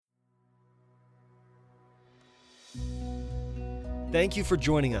Thank you for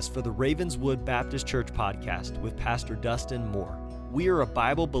joining us for the Ravenswood Baptist Church podcast with Pastor Dustin Moore. We are a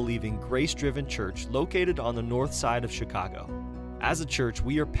Bible-believing, grace-driven church located on the north side of Chicago. As a church,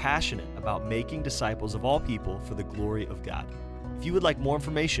 we are passionate about making disciples of all people for the glory of God. If you would like more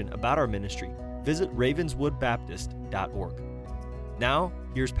information about our ministry, visit ravenswoodbaptist.org. Now,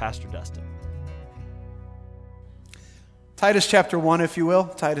 here's Pastor Dustin. Titus chapter 1, if you will.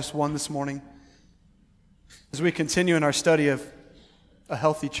 Titus 1 this morning. As we continue in our study of a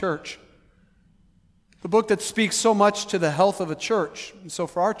healthy church. The book that speaks so much to the health of a church. And so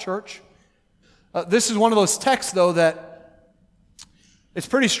for our church, this is one of those texts, though, that it's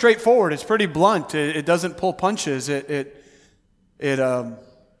pretty straightforward. It's pretty blunt. It doesn't pull punches. Sometimes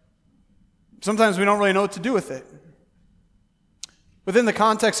we don't really know what to do with it. Within the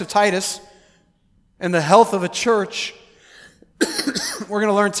context of Titus and the health of a church, we're going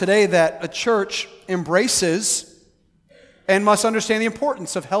to learn today that a church embraces and must understand the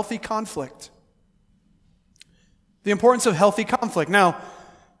importance of healthy conflict. The importance of healthy conflict. Now,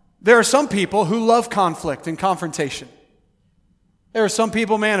 there are some people who love conflict and confrontation. There are some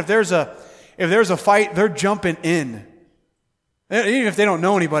people, man, if there's a fight, they're jumping in. Even if they don't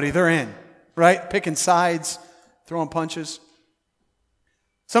know anybody, they're in, right? Picking sides, throwing punches.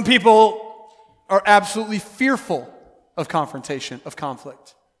 Some people are absolutely fearful of confrontation, of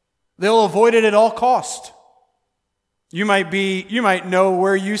conflict. They'll avoid it at all cost. You might know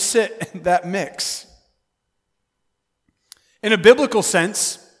where you sit in that mix. In a biblical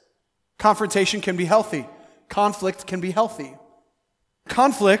sense, confrontation can be healthy. Conflict can be healthy.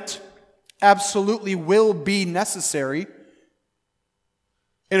 Conflict absolutely will be necessary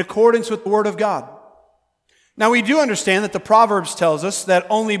in accordance with the Word of God. Now we do understand that the Proverbs tells us that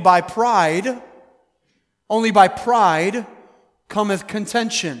only by pride cometh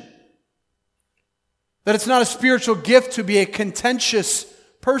contention. That it's not a spiritual gift to be a contentious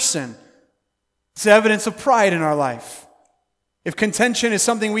person. It's evidence of pride in our life. If contention is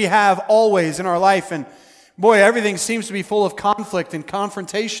something we have always in our life, and boy, everything seems to be full of conflict and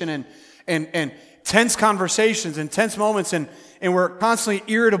confrontation and tense conversations and tense moments, and we're constantly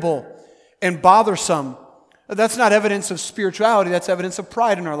irritable and bothersome, that's not evidence of spirituality, that's evidence of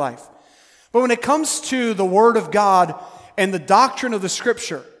pride in our life. But when it comes to the Word of God and the doctrine of the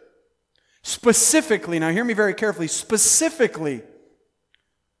Scripture, specifically, now hear me very carefully, specifically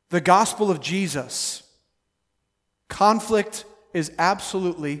the gospel of Jesus, conflict is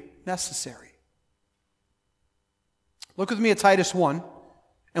absolutely necessary. Look with me at Titus 1,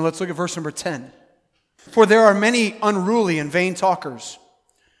 and let's look at verse number 10. For there are many unruly and vain talkers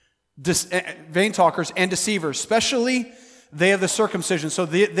and deceivers, especially they of the circumcision. So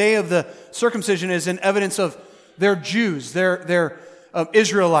they of the circumcision is an evidence of they're Jews, they're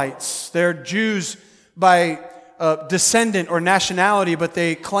Israelites. They're Jews by descendant or nationality, but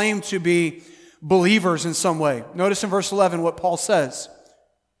they claim to be believers in some way. Notice in verse 11 what Paul says.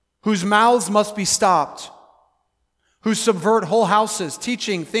 Whose mouths must be stopped, who subvert whole houses,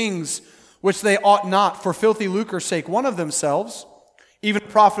 teaching things which they ought not for filthy lucre's sake. One of themselves, even a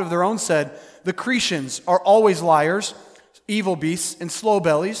prophet of their own, said, the Cretians are always liars, evil beasts, and slow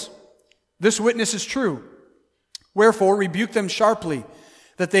bellies. This witness is true. Wherefore, rebuke them sharply,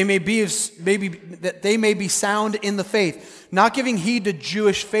 that they may be sound in the faith, not giving heed to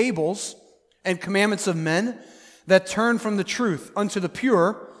Jewish fables and commandments of men that turn from the truth. Unto the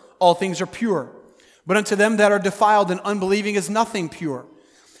pure, all things are pure. But unto them that are defiled and unbelieving is nothing pure.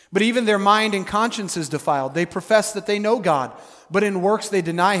 But even their mind and conscience is defiled. They profess that they know God, but in works they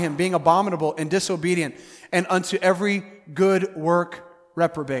deny Him, being abominable and disobedient, and unto every good work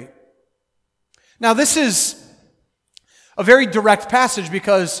reprobate. Now this is a very direct passage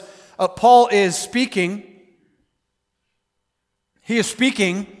because Paul is speaking. He is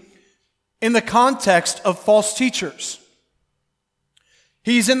speaking in the context of false teachers.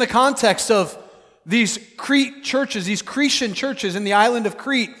 He's in the context of these Crete churches, these Cretan churches in the island of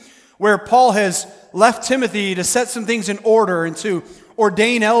Crete, where Paul has left Timothy to set some things in order and to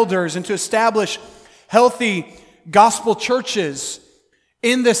ordain elders and to establish healthy gospel churches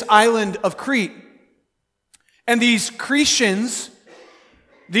in this island of Crete. And these Cretans,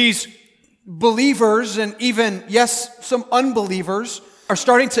 these believers, and even, yes, some unbelievers, are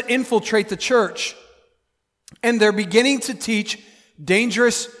starting to infiltrate the church. And they're beginning to teach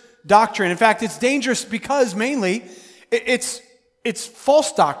dangerous doctrine. In fact, it's dangerous because mainly it's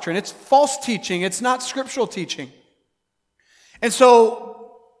false doctrine. It's false teaching. It's not scriptural teaching. And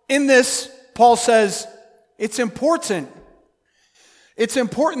so in this, Paul says, it's important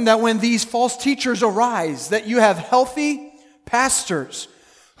that when these false teachers arise, that you have healthy pastors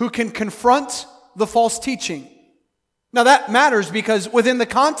who can confront the false teaching. Now that matters because within the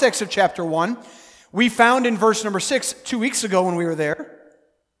context of chapter 1, we found in verse number 6, 2 weeks ago when we were there,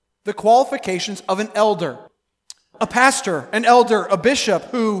 the qualifications of an elder. A pastor, an elder, a bishop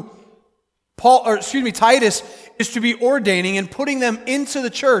who Titus is to be ordaining and putting them into the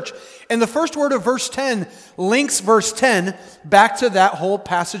church. And the first word of verse 10 links verse 10 back to that whole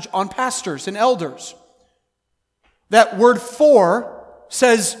passage on pastors and elders. That word "for"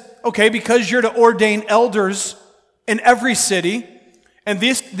 says, okay, because you're to ordain elders in every city, and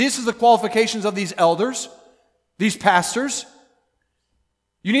this is the qualifications of these elders, these pastors.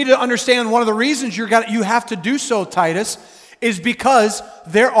 You need to understand one of the reasons you have to do so, Titus, is because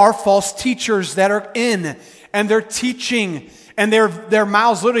there are false teachers that are in, and they're teaching, and their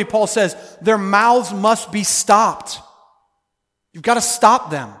mouths, literally Paul says, their mouths must be stopped. You've got to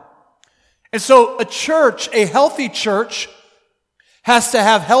stop them. And so a church, a healthy church, has to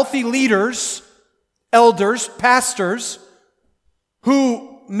have healthy leaders, elders, pastors,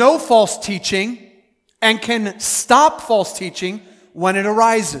 who know false teaching and can stop false teaching when it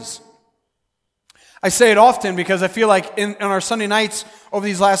arises. I say it often because I feel like in our Sunday nights over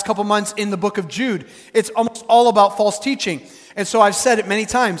these last couple months in the book of Jude, it's almost all about false teaching. And so I've said it many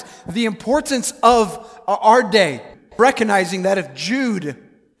times, the importance of our day, recognizing that if Jude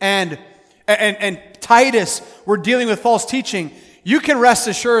and Titus were dealing with false teaching, you can rest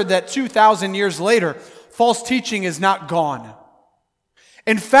assured that 2,000 years later, false teaching is not gone.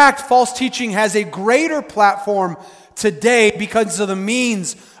 In fact, false teaching has a greater platform today because of the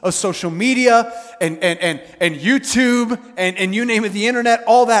means of social media and YouTube and you name it, the internet,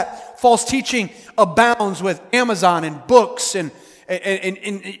 all that. False teaching abounds with Amazon and books and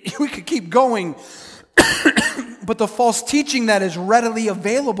we could keep going. But the false teaching that is readily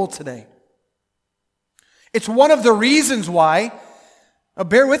available today. It's one of the reasons why,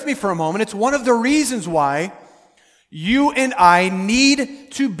 bear with me for a moment, it's one of the reasons why you and I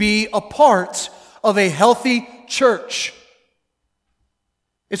need to be a part of a healthy church.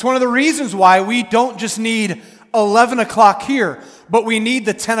 It's one of the reasons why we don't just need 11 o'clock here, but we need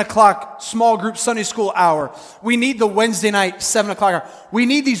the 10 o'clock small group Sunday school hour. We need the Wednesday night 7 o'clock hour. We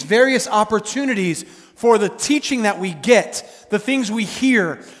need these various opportunities for the teaching that we get, the things we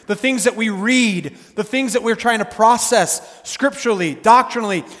hear, the things that we read, the things that we're trying to process scripturally,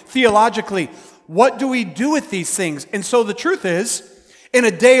 doctrinally, theologically. What do we do with these things? And so the truth is, in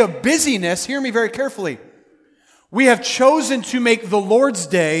a day of busyness, hear me very carefully, we have chosen to make the Lord's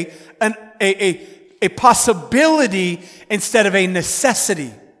Day a possibility instead of a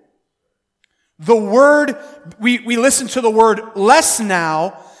necessity. The word, we listen to the word less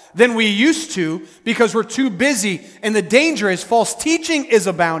now than we used to because we're too busy, and the danger is false teaching is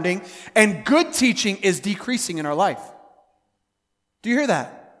abounding and good teaching is decreasing in our life. Do you hear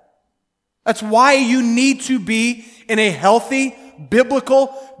that? That's why you need to be in a healthy,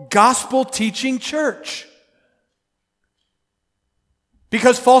 biblical, gospel-teaching church.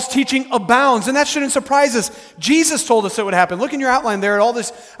 Because false teaching abounds, and that shouldn't surprise us. Jesus told us it would happen. Look in your outline there at all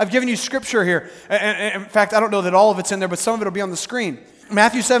this. I've given you scripture here. And in fact, I don't know that all of it's in there, but some of it will be on the screen.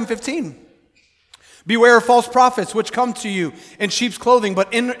 Matthew 7:15. Beware of false prophets which come to you in sheep's clothing,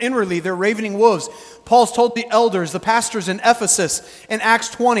 but inwardly they're ravening wolves. Paul's told the elders, the pastors in Ephesus in Acts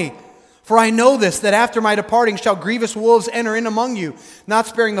 20, for I know this, that after my departing shall grievous wolves enter in among you, not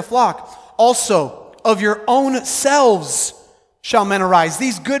sparing the flock. Also, of your own selves shall men arise.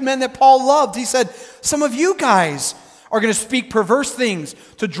 These good men that Paul loved, he said, some of you guys are going to speak perverse things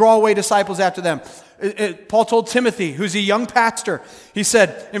to draw away disciples after them. Paul told Timothy, who's a young pastor, he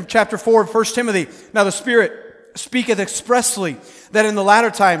said in chapter 4 of 1 Timothy, now the Spirit speaketh expressly that in the latter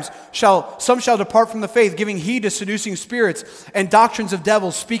times some shall depart from the faith, giving heed to seducing spirits and doctrines of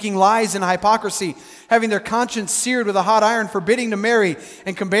devils, speaking lies and hypocrisy, having their conscience seared with a hot iron, forbidding to marry,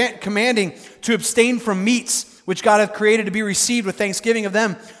 and commanding to abstain from meats which God hath created to be received with thanksgiving of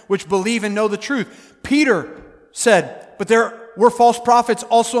them which believe and know the truth. Peter said, but there were false prophets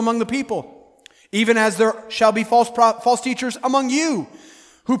also among the people, even as there shall be false teachers among you,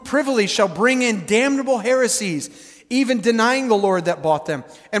 who privily shall bring in damnable heresies, even denying the Lord that bought them,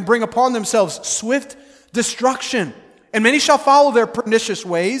 and bring upon themselves swift destruction. And many shall follow their pernicious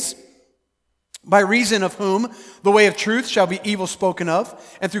ways, by reason of whom the way of truth shall be evil spoken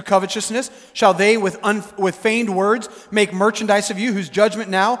of, and through covetousness shall they with feigned words make merchandise of you, whose judgment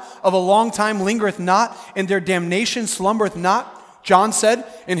now of a long time lingereth not, and their damnation slumbereth not. John said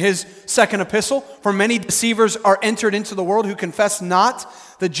in his second epistle, "For many deceivers are entered into the world who confess not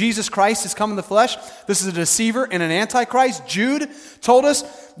that Jesus Christ is come in the flesh." This is a deceiver and an antichrist. Jude told us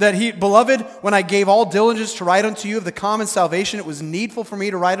that "Beloved, when I gave all diligence to write unto you of the common salvation, it was needful for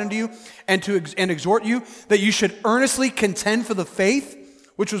me to write unto you and exhort you that you should earnestly contend for the faith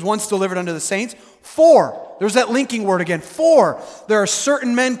which was once delivered unto the saints. For," there's that linking word again, "for there are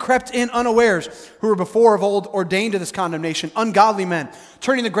certain men crept in unawares, who were before of old ordained to this condemnation, ungodly men,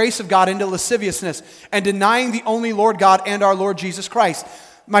 turning the grace of God into lasciviousness, and denying the only Lord God and our Lord Jesus Christ."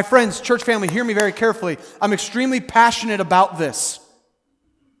 My friends, church family, hear me very carefully. I'm extremely passionate about this.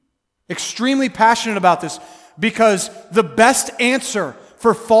 Extremely passionate about this, because the best answer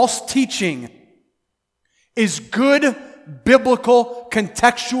for false teaching is good, biblical,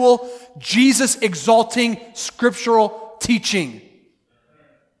 contextual, Jesus-exalting, scriptural teaching.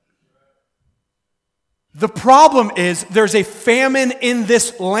 The problem is there's a famine in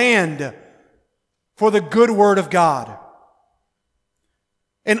this land for the good word of God.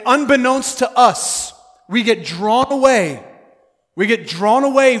 And unbeknownst to us, we get drawn away. We get drawn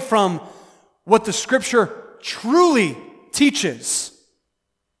away from what the Scripture truly teaches.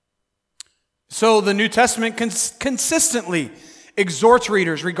 So the New Testament consistently exhorts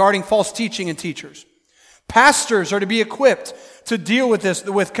readers regarding false teaching and teachers. Pastors are to be equipped to deal with this,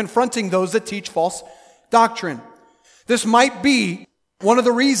 with confronting those that teach false doctrine. This might be one of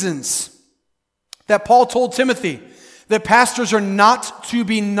the reasons that Paul told Timothy that pastors are not to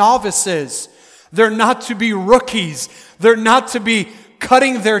be novices. They're not to be rookies. They're not to be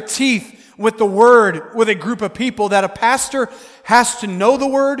cutting their teeth with the word with a group of people. That a pastor has to know the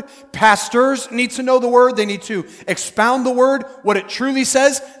word. Pastors need to know the word. They need to expound the word, what it truly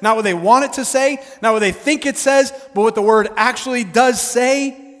says, not what they want it to say, not what they think it says, but what the word actually does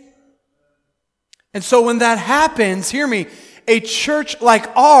say. And so when that happens, hear me, a church like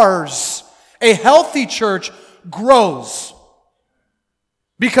ours, a healthy church, grows.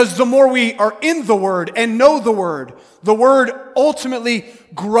 Because the more we are in the Word and know the Word ultimately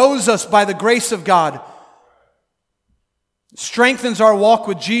grows us by the grace of God, strengthens our walk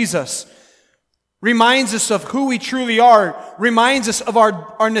with Jesus, reminds us of who we truly are, reminds us of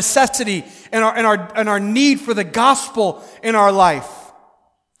our necessity and our need for the gospel in our life.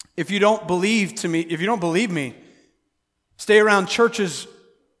 If you don't believe me, stay around churches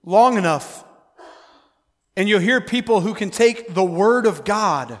long enough, and you'll hear people who can take the Word of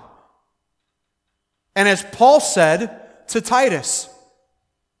God, and as Paul said to Titus,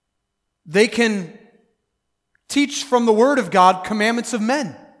 they can teach from the Word of God commandments of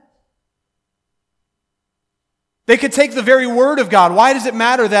men. They could take the very Word of God. Why does it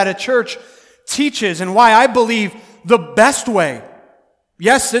matter that a church teaches, and why I believe the best way,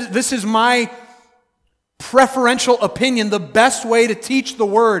 yes, this is my preferential opinion, the best way to teach the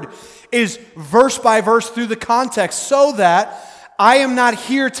Word is verse by verse through the context, so that I am not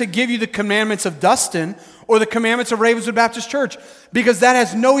here to give you the commandments of Dustin or the commandments of Ravenswood Baptist Church, because that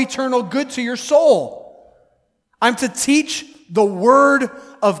has no eternal good to your soul. I'm to teach the Word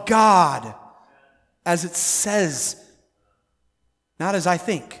of God as it says, not as I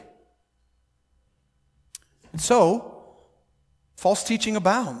think. And so, false teaching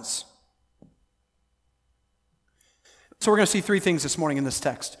abounds. So we're going to see three things this morning in this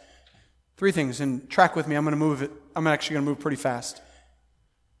text. Three things, and track with me. I'm actually going to move pretty fast.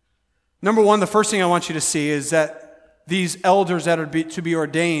 Number one, the first thing I want you to see is that these elders that are to be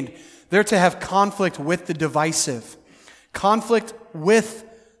ordained, they're to have conflict with the divisive. Conflict with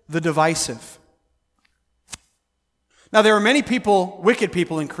the divisive. Now, there are many people, wicked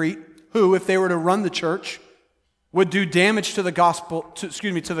people in Crete, who, if they were to run the church, would do damage to the gospel, to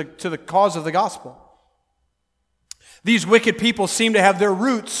the cause of the gospel. These wicked people seem to have their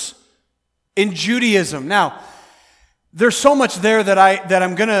roots in Judaism. Now, there's so much there that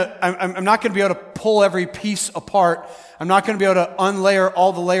I'm not going to be able to pull every piece apart. I'm not going to be able to unlayer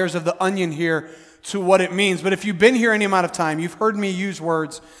all the layers of the onion here to what it means. But if you've been here any amount of time, you've heard me use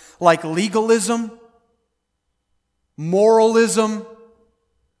words like legalism, moralism,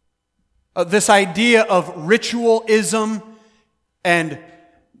 this idea of ritualism, and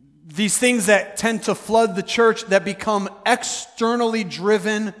these things that tend to flood the church that become externally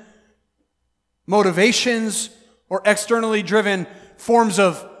driven motivations or externally driven forms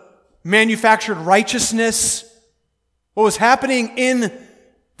of manufactured righteousness. What was happening in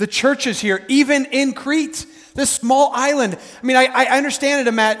the churches here, even in Crete, this small island. I mean, I understand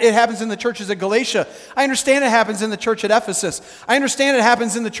it happens in the churches at Galatia. I understand it happens in the church at Ephesus. I understand it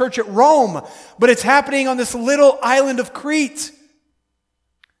happens in the church at Rome. But it's happening on this little island of Crete.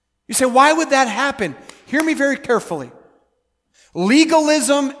 You say, why would that happen? Hear me very carefully.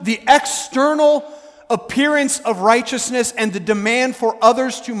 Legalism, the external appearance of righteousness and the demand for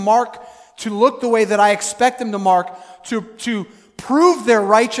others to look the way that I expect them to mark, to prove they're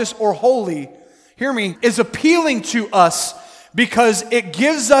righteous or holy, hear me, is appealing to us because it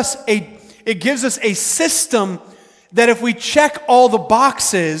gives us a system that if we check all the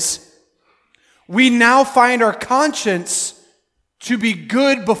boxes, we now find our conscience to be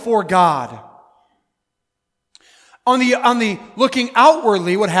good before God. On the looking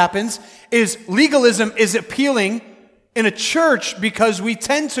outwardly, what happens is legalism is appealing in a church because we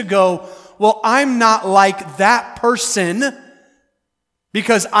tend to go, well, I'm not like that person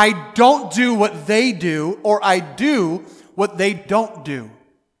because I don't do what they do, or I do what they don't do.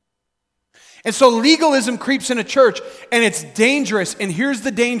 And so legalism creeps in a church, and it's dangerous. And here's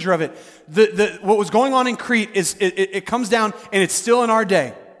the danger of it. What was going on in Crete is it comes down, and it's still in our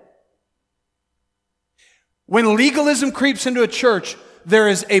day. When legalism creeps into a church, there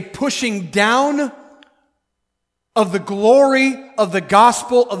is a pushing down of the glory of the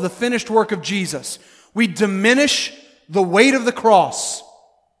gospel of the finished work of Jesus. We diminish the weight of the cross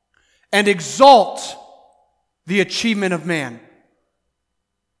and exalt the achievement of man.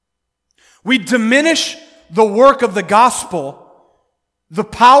 We diminish the work of the gospel, the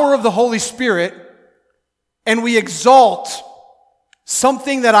power of the Holy Spirit, and we exalt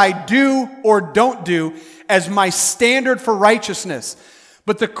something that I do or don't do as my standard for righteousness.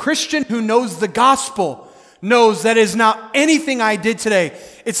 But the Christian who knows the gospel knows that is not anything I did today.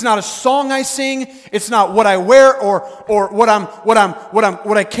 It's not a song I sing. It's not what I wear or what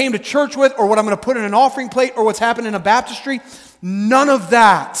I came to church with, or what I'm going to put in an offering plate, or what's happened in a baptistry. None of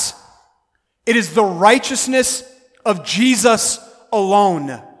that. It is the righteousness of Jesus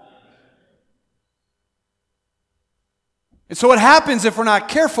alone. And so what happens if we're not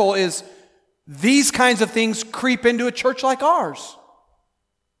careful is these kinds of things creep into a church like ours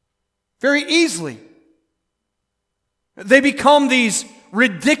very easily. They become these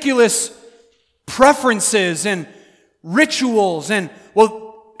ridiculous preferences and rituals, and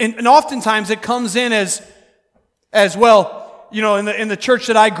oftentimes it comes in as well. You know, in the church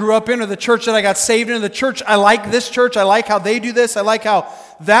that I grew up in, or the church that I got saved in, or the church, I like this church, I like how they do this, I like how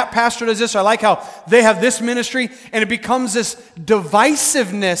that pastor does this, I like how they have this ministry, and it becomes this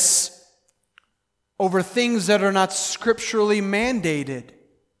divisiveness over things that are not scripturally mandated.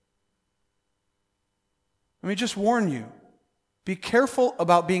 Let me just warn you, be careful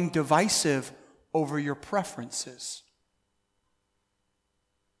about being divisive over your preferences.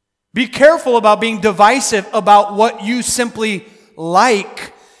 Be careful about being divisive about what you simply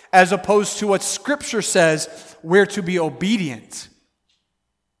like, as opposed to what Scripture says we're to be obedient.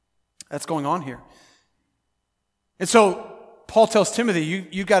 That's going on here. And so Paul tells Timothy,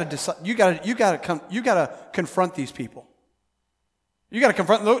 you got to confront these people. You got to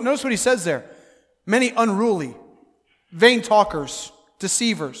confront. Notice what he says there. Many unruly, vain talkers,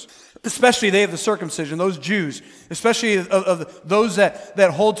 deceivers, especially they of the circumcision, those Jews, especially of those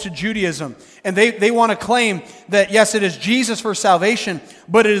that hold to Judaism. And they want to claim that, yes, it is Jesus for salvation,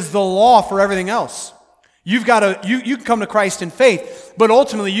 but it is the law for everything else. You can come to Christ in faith, but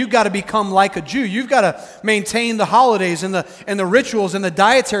ultimately you've got to become like a Jew. You've got to maintain the holidays and the rituals and the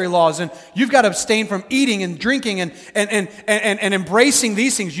dietary laws, and you've got to abstain from eating and drinking and embracing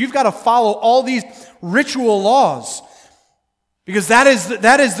these things. You've got to follow all these ritual laws. Because that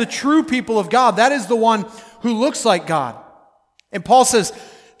is the true people of God. That is the one who looks like God. And Paul says,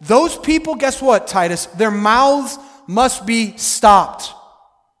 those people, guess what, Titus? Their mouths must be stopped.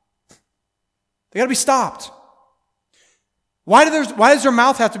 They got to be stopped. Why does their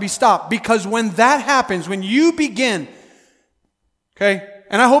mouth have to be stopped? Because when that happens, when you begin, okay,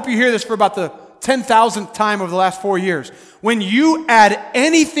 and I hope you hear this for about the 10,000th time over the last 4 years, when you add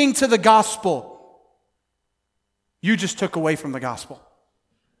anything to the gospel, you just took away from the gospel.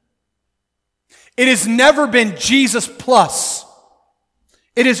 It has never been Jesus plus.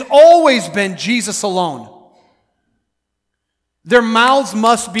 It has always been Jesus alone. Their mouths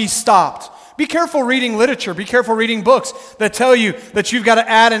must be stopped. Be careful reading literature. Be careful reading books that tell you that you've got to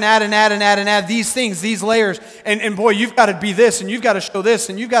add these things, these layers. And boy, you've got to be this, and you've got to show this,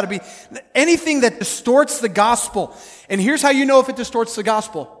 and you've got to be anything that distorts the gospel. And here's how you know if it distorts the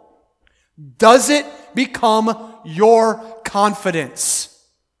gospel. Does it become your confidence?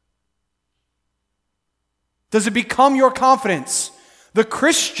 Does it become your confidence? The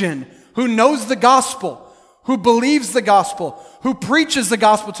Christian who knows the gospel, who believes the gospel, who preaches the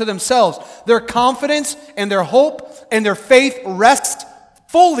gospel to themselves, their confidence and their hope and their faith rest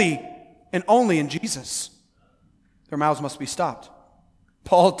fully and only in Jesus. Their mouths must be stopped.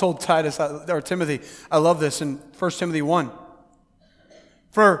 Paul told Timothy, I love this in 1 Timothy 1.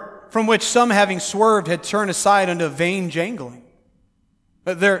 from which some, having swerved, had turned aside unto vain jangling.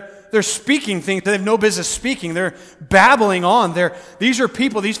 They're speaking things that they have no business speaking. They're babbling on. These are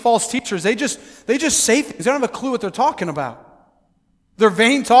people, these false teachers, they just say things. They don't have a clue what they're talking about. They're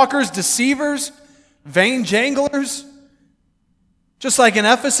vain talkers, deceivers, vain janglers. Just like in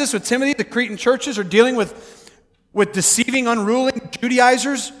Ephesus with Timothy, the Cretan churches are dealing with deceiving, unruly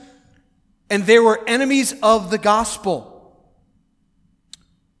Judaizers, and they were enemies of the gospel.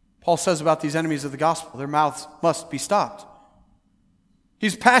 Paul says about these enemies of the gospel, their mouths must be stopped.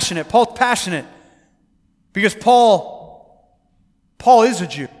 He's passionate. Paul's passionate because Paul is a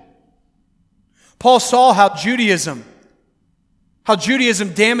Jew. Paul saw how Judaism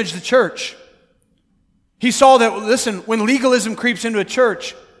damaged the church. He saw that, listen, when legalism creeps into a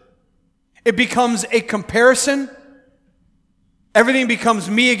church, it becomes a comparison. Everything becomes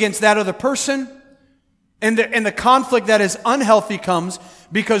me against that other person. And the conflict that is unhealthy comes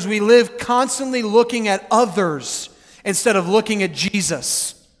because we live constantly looking at others instead of looking at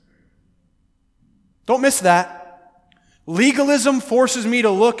Jesus. Don't miss that. Legalism forces me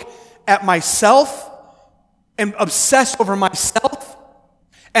to look at myself and obsess over myself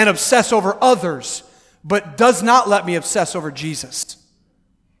and obsess over others, but does not let me obsess over Jesus.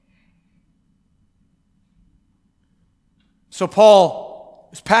 So Paul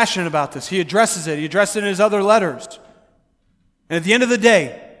is passionate about this. He addresses it. He addressed it in his other letters. And at the end of the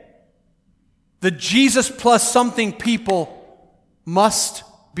day, the Jesus plus something people must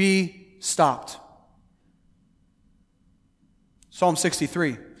be stopped. Psalm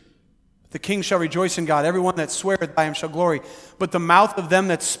 63. The king shall rejoice in God. Everyone that sweareth by him shall glory. But the mouth of them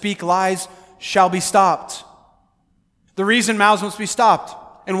that speak lies shall be stopped. The reason mouths must be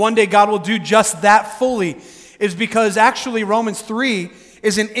stopped, and one day God will do just that fully, is because actually Romans 3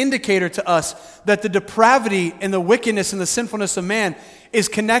 is an indicator to us that the depravity and the wickedness and the sinfulness of man is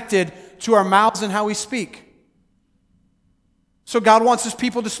connected to our mouths and how we speak. So God wants his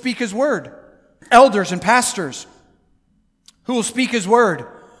people to speak his word. Elders and pastors who will speak his word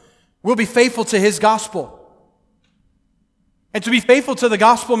will be faithful to his gospel. And to be faithful to the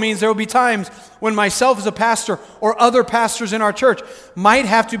gospel means there will be times when myself as a pastor or other pastors in our church might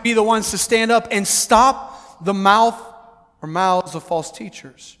have to be the ones to stand up and stop the mouth or mouths of false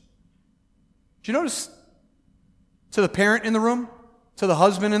teachers. Do you notice to the parent in the room, to the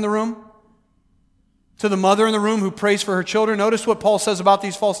husband in the room, to the mother in the room who prays for her children, notice what Paul says about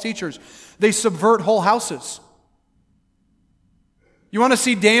these false teachers. They subvert whole houses. You want to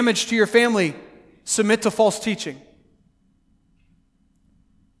see damage to your family? Submit to false teaching.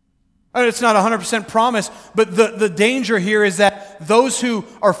 It's not 100% promise, but the danger here is that those who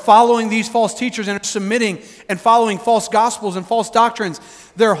are following these false teachers and are submitting and following false gospels and false doctrines,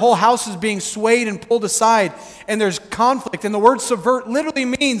 their whole house is being swayed and pulled aside, and there's conflict. And the word subvert literally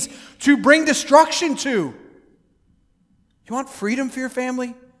means to bring destruction to. You want freedom for your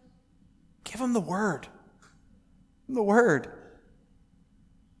family? Give them the word. Give them the word.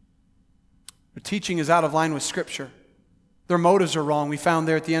 Their teaching is out of line with Scripture. Their motives are wrong. We found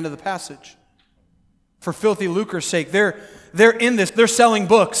there at the end of the passage. For filthy lucre's sake, they're in this. They're selling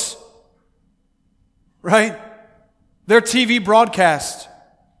books, right? Their TV broadcast.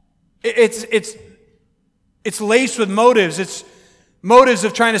 It's laced with motives. It's motives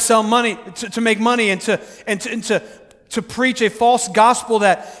of trying to sell money, to make money, and to preach a false gospel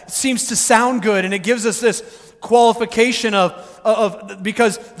that seems to sound good, and it gives us this qualification of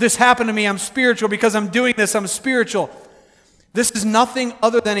because this happened to me, I'm spiritual. Because I'm doing this, I'm spiritual. This is nothing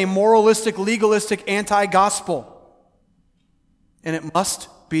other than a moralistic, legalistic, anti-gospel. And it must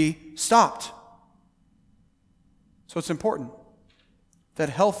be stopped. So it's important that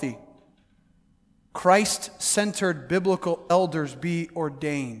healthy, Christ-centered biblical elders be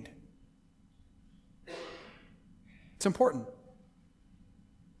ordained. It's important.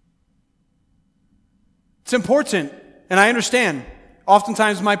 It's important, and I understand.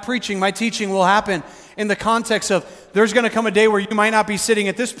 Oftentimes my preaching, my teaching will happen in the context of there's going to come a day where you might not be sitting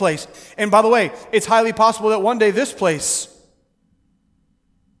at this place. And by the way, it's highly possible that one day this place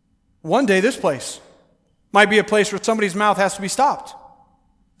might be a place where somebody's mouth has to be stopped.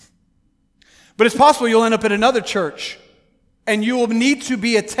 But it's possible you'll end up at another church and you will need to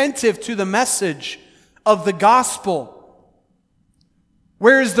be attentive to the message of the gospel.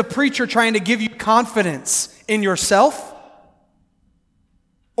 Where is the preacher trying to give you confidence in yourself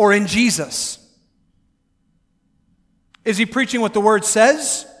or in Jesus? Is he preaching what the Word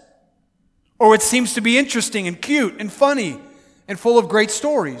says? Or what seems to be interesting and cute and funny and full of great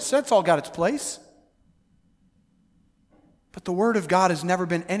stories? That's all got its place. But the Word of God has never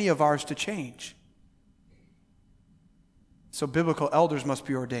been any of ours to change. So biblical elders must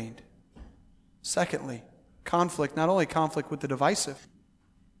be ordained. Secondly, conflict, not only conflict with the divisive,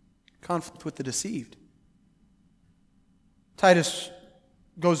 conflict with the deceived. Paul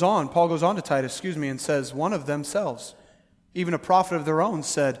goes on to Titus, and says, one of themselves, even a prophet of their own,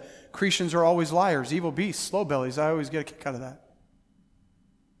 said, Cretans are always liars, evil beasts, slow bellies. I always get a kick out of that.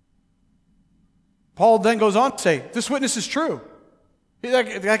 Paul then goes on to say, this witness is true.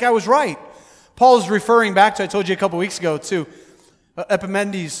 That guy was right. Paul is referring back to, I told you a couple weeks ago, to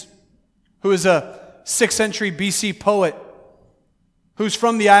Epimenides, who is a 6th century BC poet who's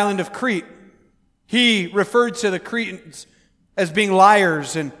from the island of Crete. He referred to the Cretans as being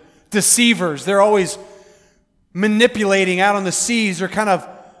liars and deceivers. They're always manipulating out on the seas. They're kind of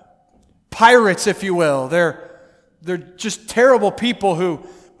pirates, if you will. They're just terrible people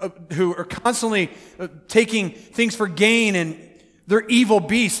who are constantly taking things for gain, and they're evil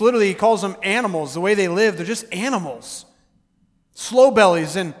beasts. Literally, he calls them animals. The way they live, they're just animals. Slow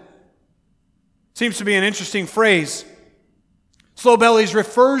bellies, and seems to be an interesting phrase. Slow bellies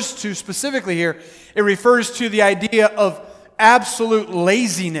refers to, specifically here, it refers to the idea of absolute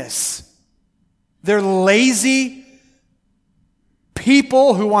laziness. They're lazy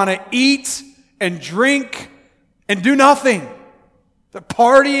people who want to eat and drink and do nothing. They're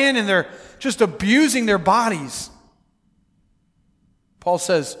partying and they're just abusing their bodies. Paul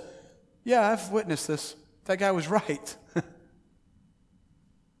says, yeah, I've witnessed this. That guy was right.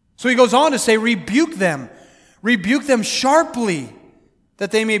 So he goes on to say, rebuke them sharply, that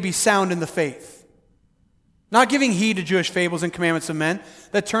they may be sound in the faith, not giving heed to Jewish fables and commandments of men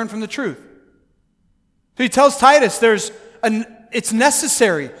that turn from the truth. So he tells Titus it's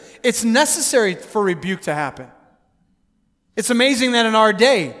necessary. It's necessary for rebuke to happen. It's amazing that in our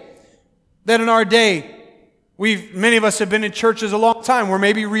day, many of us have been in churches a long time where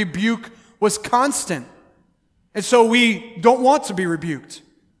maybe rebuke was constant. And so we don't want to be rebuked.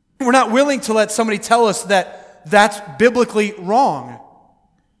 We're not willing to let somebody tell us that that's biblically wrong.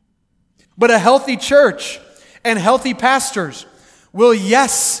 But a healthy church and healthy pastors will,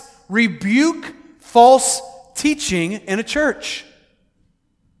 yes, rebuke false teaching in a church.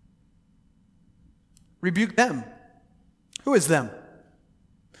 Rebuke them. Who is them?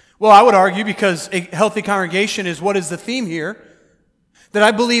 Well, I would argue, because a healthy congregation is what is the theme here, that I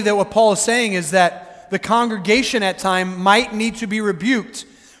believe that what Paul is saying is that the congregation at times might need to be rebuked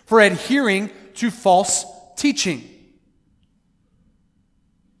for adhering to false teaching.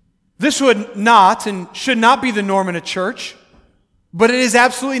 This would not and should not be the norm in a church, but it is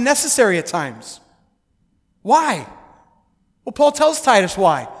absolutely necessary at times. Why? Well, Paul tells Titus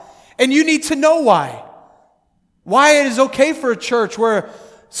why. And you need to know why. Why it is okay for a church where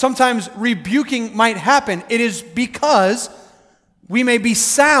sometimes rebuking might happen. It is because we may be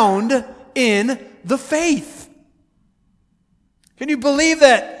sound in the faith. Can you believe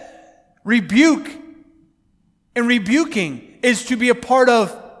that rebuke and rebuking is to be a part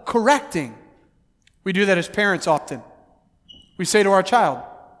of correcting? We do that as parents often. We say to our child,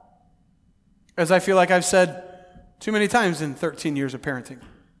 as I feel like I've said too many times in 13 years of parenting,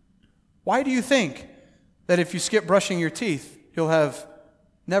 why do you think that if you skip brushing your teeth, you'll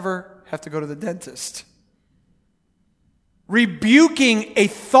never have to go to the dentist? Rebuking a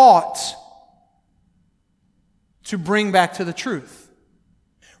thought to bring back to the truth.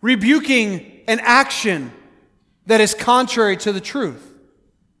 Rebuking an action that is contrary to the truth.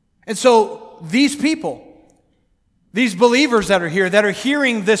 And so these people, these believers that are here, that are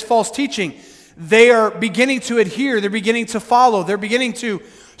hearing this false teaching, they are beginning to adhere, they're beginning to follow, they're beginning to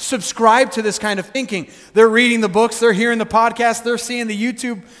subscribe to this kind of thinking. They're reading the books, they're hearing the podcast, they're seeing the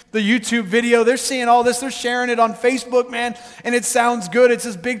YouTube video, they're seeing all this, they're sharing it on Facebook, man, and it sounds good. It's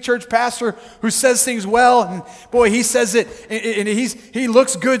this big church pastor who says things well, and boy, he says it, and he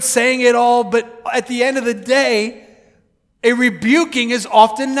looks good saying it all, but at the end of the day, a rebuking is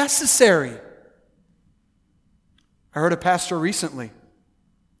often necessary. I heard a pastor recently,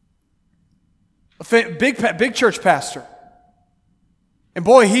 a big church pastor, and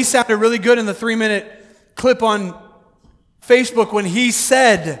boy, he sounded really good in the 3-minute clip on Facebook when he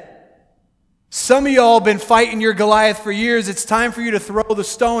said, some of y'all been fighting your Goliath for years. It's time for you to throw the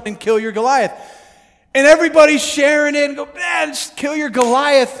stone and kill your Goliath. And everybody's sharing it and go, man, just kill your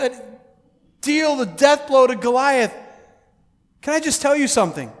Goliath. Deal the death blow to Goliath. Can I just tell you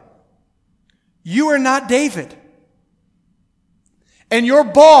something? You are not David. And your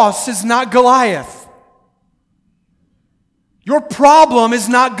boss is not Goliath. Your problem is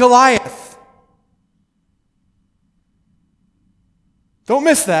not Goliath. Don't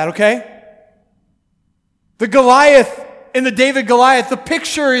miss that, okay? The Goliath in the David Goliath, the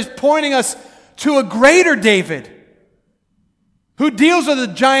picture is pointing us to a greater David. who deals with a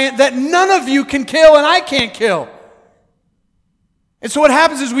giant that none of you can kill and I can't kill. And so what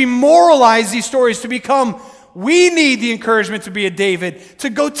happens is we moralize these stories to become, we need the encouragement to be a David,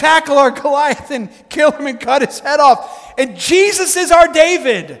 to go tackle our Goliath and kill him and cut his head off. And Jesus is our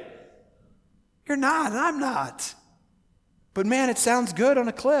David. You're not, and I'm not. But man, it sounds good on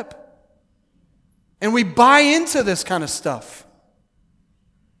a clip. And we buy into this kind of stuff.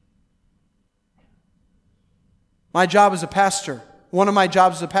 My job as a pastor, one of my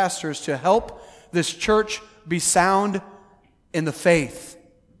jobs as a pastor is to help this church be sound in the faith.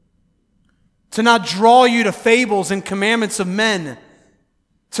 To not draw you to fables and commandments of men.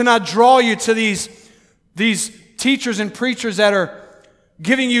 To not draw you to these teachers and preachers that are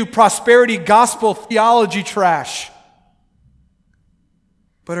giving you prosperity gospel theology trash.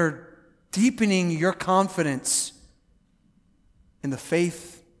 But are deepening your confidence in the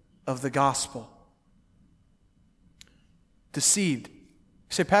faith of the gospel. Deceived. You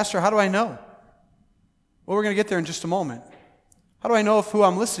say, Pastor, how do I know? Well, we're going to get there in just a moment. How do I know if who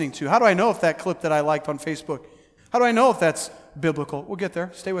I'm listening to? How do I know if that clip that I liked on Facebook? How do I know if that's biblical? We'll get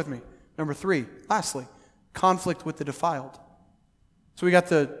there. Stay with me. Number 3, lastly, conflict with the defiled. So we got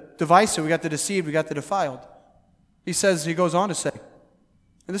the divisive, we got the deceived, we got the defiled. He goes on to say,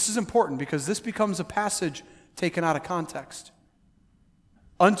 and this is important because this becomes a passage taken out of context.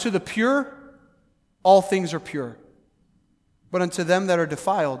 Unto the pure, all things are pure. But unto them that are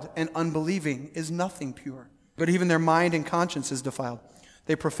defiled and unbelieving is nothing pure. But even their mind and conscience is defiled.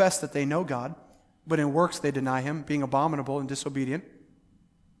 They profess that they know God, but in works they deny him, being abominable and disobedient.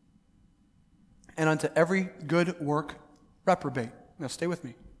 And unto every good work reprobate. Now stay with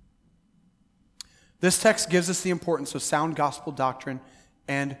me. This text gives us the importance of sound gospel doctrine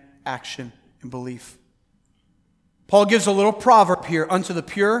and action and belief. Paul gives a little proverb here. Unto the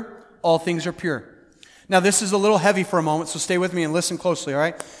pure, all things are pure. Now this is a little heavy for a moment, so stay with me and listen closely, all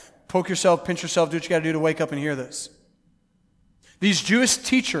right? Poke yourself, pinch yourself, do what you got to do to wake up and hear this. These Jewish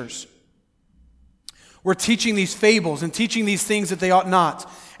teachers were teaching these fables and teaching these things that they ought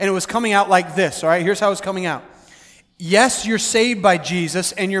not. And it was coming out like this, all right? Here's how it's coming out. Yes, you're saved by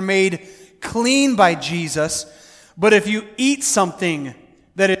Jesus and you're made clean by Jesus, but if you eat something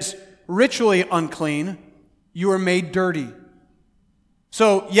that is ritually unclean, you are made dirty.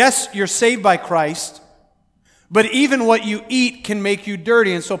 So, yes, you're saved by Christ, but even what you eat can make you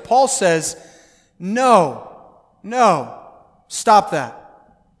dirty. And so Paul says, no, stop that.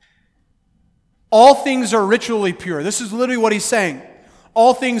 All things are ritually pure. This is literally what he's saying.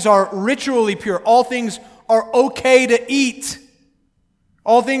 All things are ritually pure. All things are okay to eat.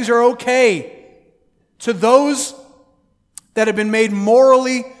 All things are okay to those that have been made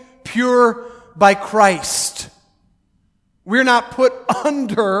morally pure by Christ. We're not put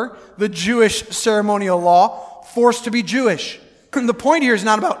under the Jewish ceremonial law, forced to be Jewish. The point here is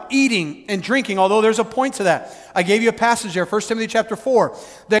not about eating and drinking, although there's a point to that. I gave you a passage there, 1 Timothy chapter 4,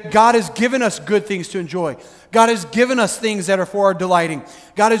 that God has given us good things to enjoy. God has given us things that are for our delighting.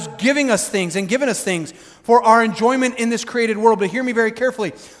 God is giving us things and given us things for our enjoyment in this created world. But hear me very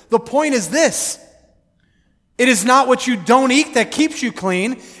carefully. The point is this. It is not what you don't eat that keeps you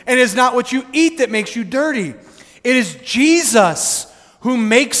clean, and it is not what you eat that makes you dirty. It is Jesus who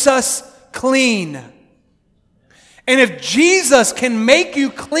makes us clean. And if Jesus can make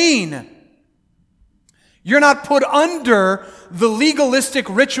you clean, you're not put under the legalistic,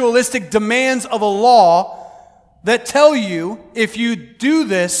 ritualistic demands of a law that tell you if you do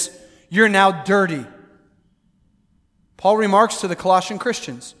this, you're now dirty. Paul remarks to the Colossian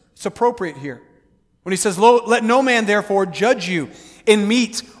Christians. It's appropriate here. When he says, let no man therefore judge you in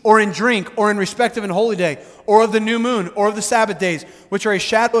meat or in drink or in respect of an holy day or of the new moon or of the Sabbath days, which are a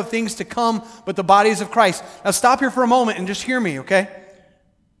shadow of things to come, but the bodies of Christ. Now stop here for a moment and just hear me, okay?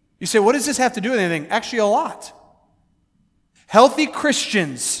 You say, what does this have to do with anything? Actually, a lot. Healthy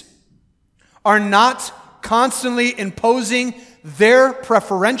Christians are not constantly imposing their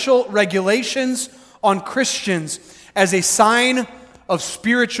preferential regulations on Christians as a sign of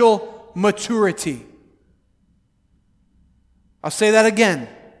spiritual maturity. I'll say that again.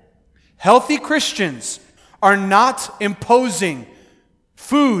 Healthy Christians are not imposing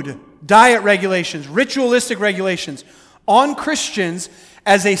food, diet regulations, ritualistic regulations on Christians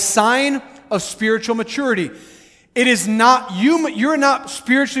as a sign of spiritual maturity. It is not you're not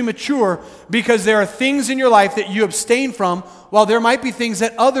spiritually mature because there are things in your life that you abstain from, while there might be things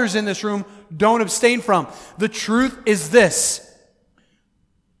that others in this room don't abstain from. The truth is this.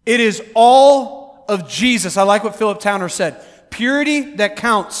 It is all of Jesus. I like what Philip Towner said. Purity that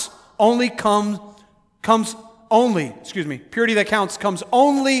counts comes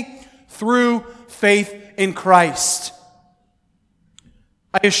only through faith in Christ.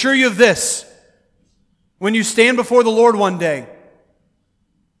 I assure you of this, when you stand before the Lord one day,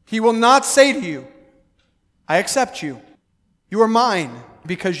 He will not say to you, I accept you. You are mine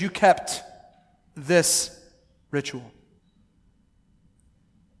because you kept this ritual.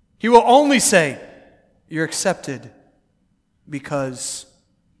 He will only say, you're accepted because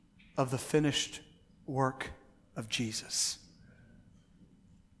of the finished work of Jesus.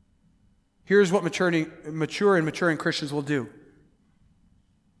 Here's what mature and maturing Christians will do.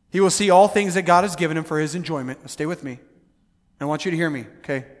 He will see all things that God has given him for his enjoyment. Now stay with me. I want you to hear me,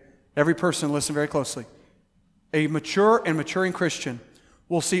 okay? Every person, listen very closely. A mature and maturing Christian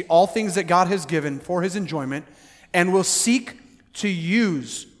will see all things that God has given for his enjoyment and will seek to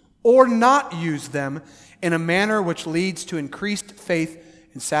use or not use them in a manner which leads to increased faith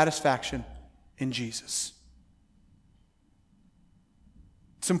and satisfaction in Jesus.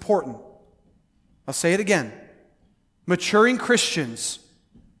 It's important. I'll say it again. Maturing Christians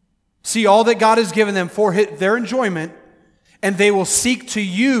see all that God has given them for their enjoyment, and they will seek to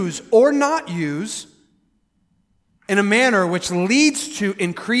use or not use in a manner which leads to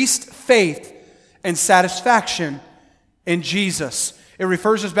increased faith and satisfaction in Jesus. It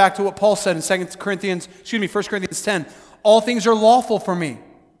refers us back to what Paul said in 1 Corinthians 10. All things are lawful for me,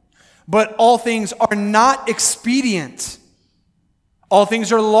 but all things are not expedient. All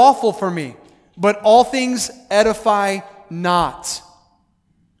things are lawful for me, but all things edify not.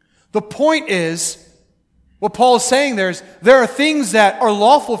 The point is, what Paul is saying there is, there are things that are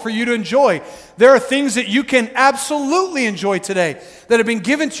lawful for you to enjoy. There are things that you can absolutely enjoy today that have been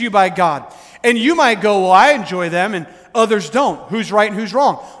given to you by God. And you might go, well, I enjoy them and others don't. Who's right and who's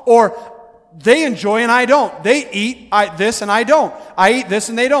wrong? Or they enjoy and I don't. They eat this and I don't. I eat this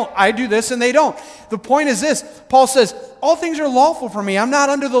and they don't. I do this and they don't. The point is this. Paul says, all things are lawful for me. I'm not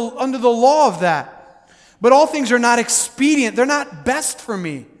under the law of that. But all things are not expedient. They're not best for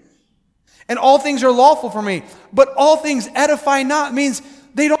me. And all things are lawful for me. But all things edify not means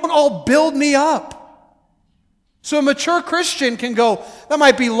they don't all build me up. So a mature Christian can go, that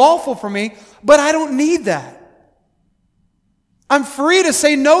might be lawful for me, but I don't need that. I'm free to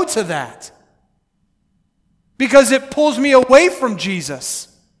say no to that because it pulls me away from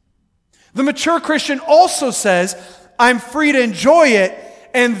Jesus. The mature Christian also says, I'm free to enjoy it,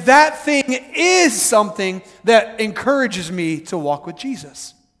 and that thing is something that encourages me to walk with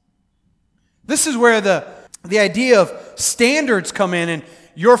Jesus. This is where the idea of standards come in. And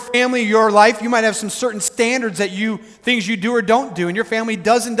your family, your life, you might have some certain standards that things you do or don't do, and your family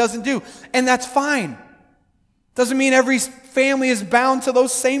does and doesn't do. And that's fine. Doesn't mean every family is bound to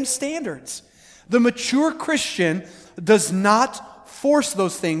those same standards. The mature Christian does not force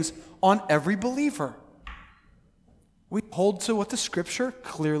those things on every believer. We hold to what the Scripture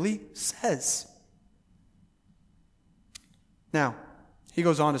clearly says. Now, he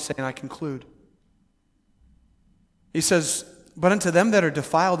goes on to say, and I conclude. He says, but unto them that are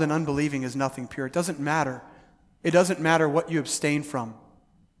defiled and unbelieving is nothing pure. It doesn't matter. It doesn't matter what you abstain from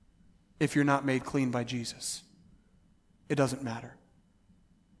if you're not made clean by Jesus. It doesn't matter.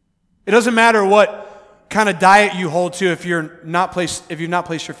 It doesn't matter what kind of diet you hold to if you've not placed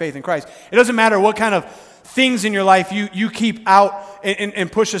your faith in Christ. It doesn't matter what kind of things in your life you keep out and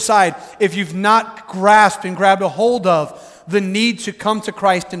push aside if you've not grasped and grabbed a hold of the need to come to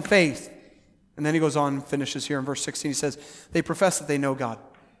Christ in faith. And then he goes on and finishes here in verse 16. He says, they profess that they know God,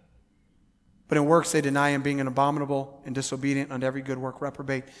 but in works they deny him, being an abominable and disobedient unto every good work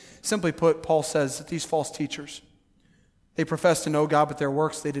reprobate. Simply put, Paul says that these false teachers, they profess to know God, but their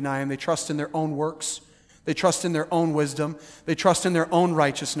works they deny him. They trust in their own works. They trust in their own wisdom. They trust in their own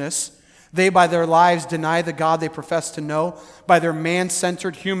righteousness. They, by their lives, deny the God they profess to know. By their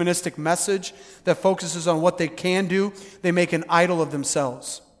man-centered humanistic message that focuses on what they can do, they make an idol of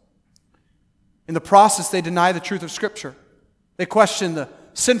themselves. In the process, they deny the truth of Scripture. They question the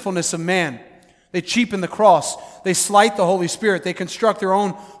sinfulness of man. They cheapen the cross. They slight the Holy Spirit. They construct their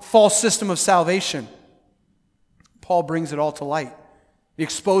own false system of salvation. Paul brings it all to light. He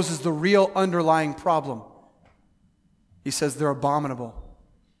exposes the real underlying problem. He says they're abominable.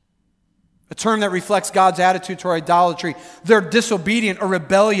 A term that reflects God's attitude toward idolatry. They're disobedient or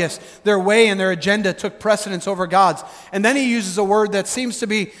rebellious. Their way and their agenda took precedence over God's. And then he uses a word that seems to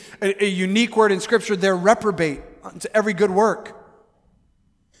be a unique word in Scripture. They're reprobate unto every good work.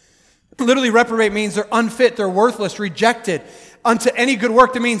 Literally, reprobate means they're unfit, they're worthless, rejected. Unto any good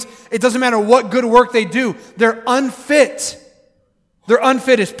work, that means it doesn't matter what good work they do. They're unfit. They're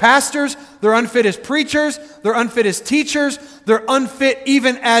unfit as pastors. They're unfit as preachers. They're unfit as teachers. They're unfit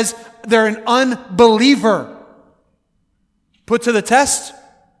even as they're an unbeliever. Put to the test,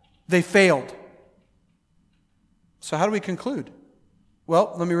 they failed. So how do we conclude?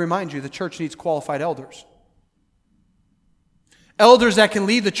 Well, let me remind you, the church needs qualified elders. Elders that can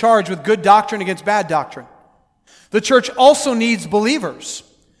lead the charge with good doctrine against bad doctrine. The church also needs believers.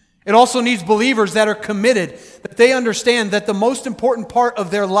 It also needs believers that are committed, that they understand that the most important part of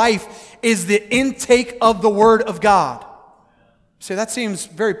their life is the intake of the Word of God. See, that seems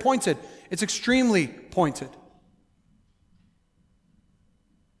very pointed. It's extremely pointed.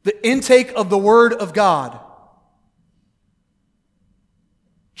 The intake of the Word of God.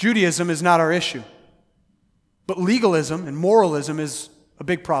 Judaism is not our issue, but legalism and moralism is a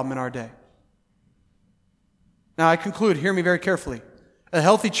big problem in our day. Now I conclude, hear me very carefully. A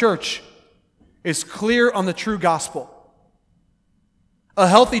healthy church is clear on the true gospel. A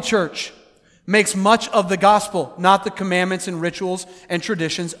healthy church makes much of the gospel, not the commandments and rituals and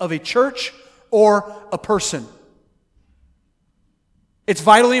traditions of a church or a person. It's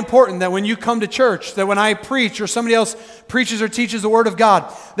vitally important that when you come to church, that when I preach or somebody else preaches or teaches the Word of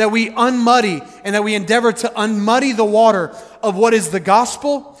God, that we unmuddy and that we endeavor to unmuddy the water of what is the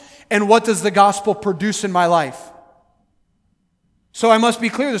gospel and what does the gospel produce in my life. So I must be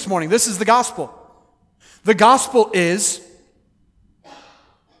clear this morning. This is the gospel. The gospel is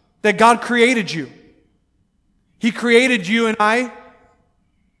that God created you. He created you and I.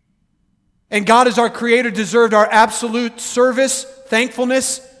 And God as our creator deserved our absolute service,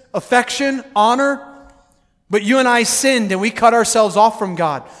 thankfulness, affection, honor. But you and I sinned and we cut ourselves off from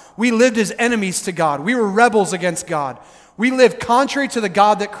God. We lived as enemies to God. We were rebels against God. We lived contrary to the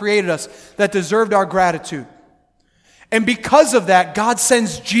God that created us, that deserved our gratitude. And because of that, God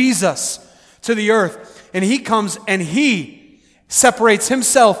sends Jesus to the earth. And He comes and He separates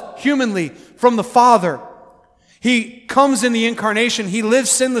Himself humanly from the Father. He comes in the incarnation. He lives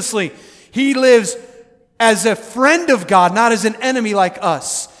sinlessly. He lives as a friend of God, not as an enemy like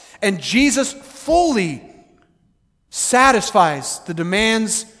us. And Jesus fully satisfies the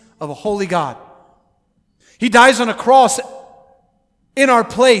demands of a holy God. He dies on a cross in our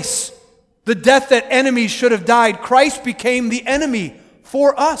place. The death that enemies should have died, Christ became the enemy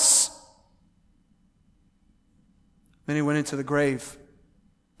for us. Then He went into the grave.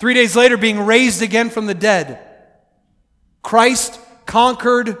 3 days later, being raised again from the dead, Christ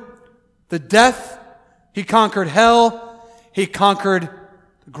conquered the death. He conquered hell. He conquered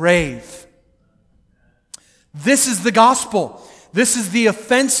the grave. This is the gospel. This is the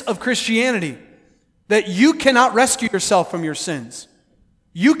offense of Christianity, that you cannot rescue yourself from your sins.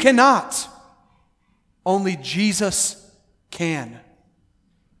 You cannot. Only Jesus can.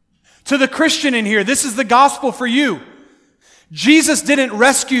 To the Christian in here, this is the gospel for you. Jesus didn't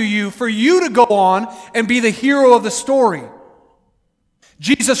rescue you for you to go on and be the hero of the story.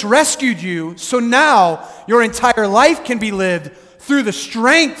 Jesus rescued you so now your entire life can be lived through the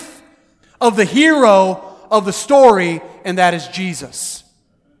strength of the hero of the story, and that is Jesus.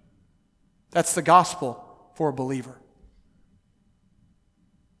 That's the gospel for a believer.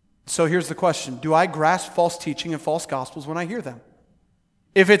 So here's the question. Do I grasp false teaching and false gospels when I hear them?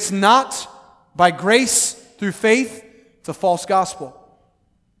 If it's not by grace through faith, it's a false gospel.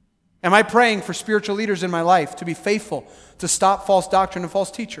 Am I praying for spiritual leaders in my life to be faithful, to stop false doctrine and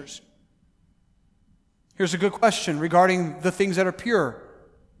false teachers? Here's a good question regarding the things that are pure.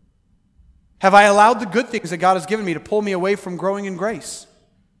 Have I allowed the good things that God has given me to pull me away from growing in grace?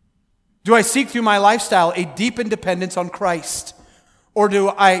 Do I seek through my lifestyle a deepened dependence on Christ? Or do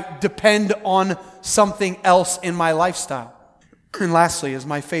I depend on something else in my lifestyle? And lastly, is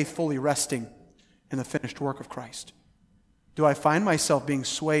my faith fully resting in the finished work of Christ? Do I find myself being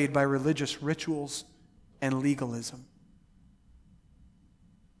swayed by religious rituals and legalism?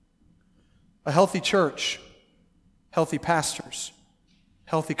 A healthy church, healthy pastors,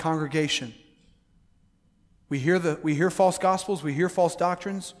 healthy congregation. We hear false gospels, we hear false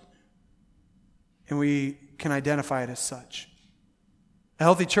doctrines, and we can identify it as such. A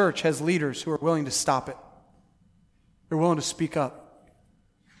healthy church has leaders who are willing to stop it. They're willing to speak up.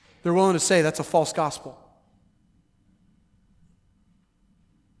 They're willing to say that's a false gospel.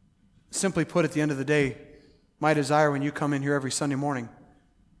 Simply put, at the end of the day, my desire when you come in here every Sunday morning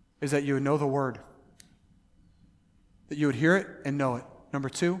is that you would know the Word. That you would hear it and know it. Number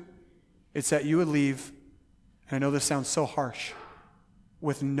two, it's that you would leave, and I know this sounds so harsh,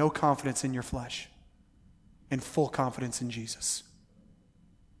 with no confidence in your flesh and full confidence in Jesus.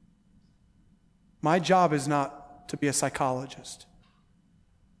 My job is not to be a psychologist.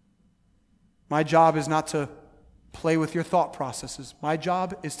 My job is not to play with your thought processes. My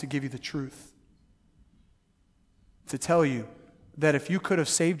job is to give you the truth. To tell you that if you could have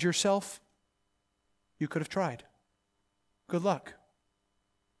saved yourself, you could have tried. Good luck.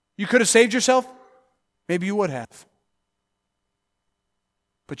 You could have saved yourself? Maybe you would have.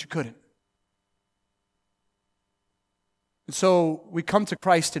 but you couldn't. And so we come to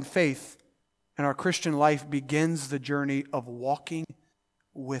Christ in faith, and our Christian life begins the journey of walking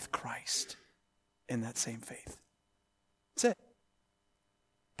with Christ in that same faith. That's it.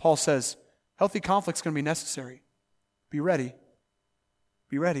 Paul says, healthy conflict's going to be necessary. Be ready.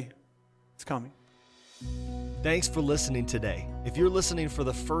 Be ready. It's coming. Thanks for listening today. If you're listening for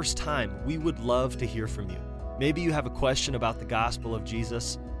the first time, we would love to hear from you. Maybe you have a question about the gospel of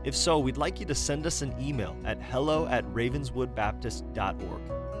Jesus. If so, we'd like you to send us an email at hello@ravenswoodbaptist.org.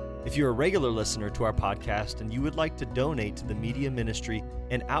 If you're a regular listener to our podcast and you would like to donate to the media ministry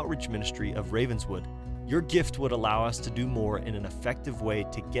and outreach ministry of Ravenswood, your gift would allow us to do more in an effective way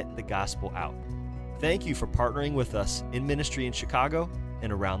to get the gospel out. Thank you for partnering with us in ministry in Chicago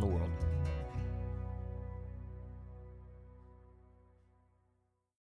and around the world.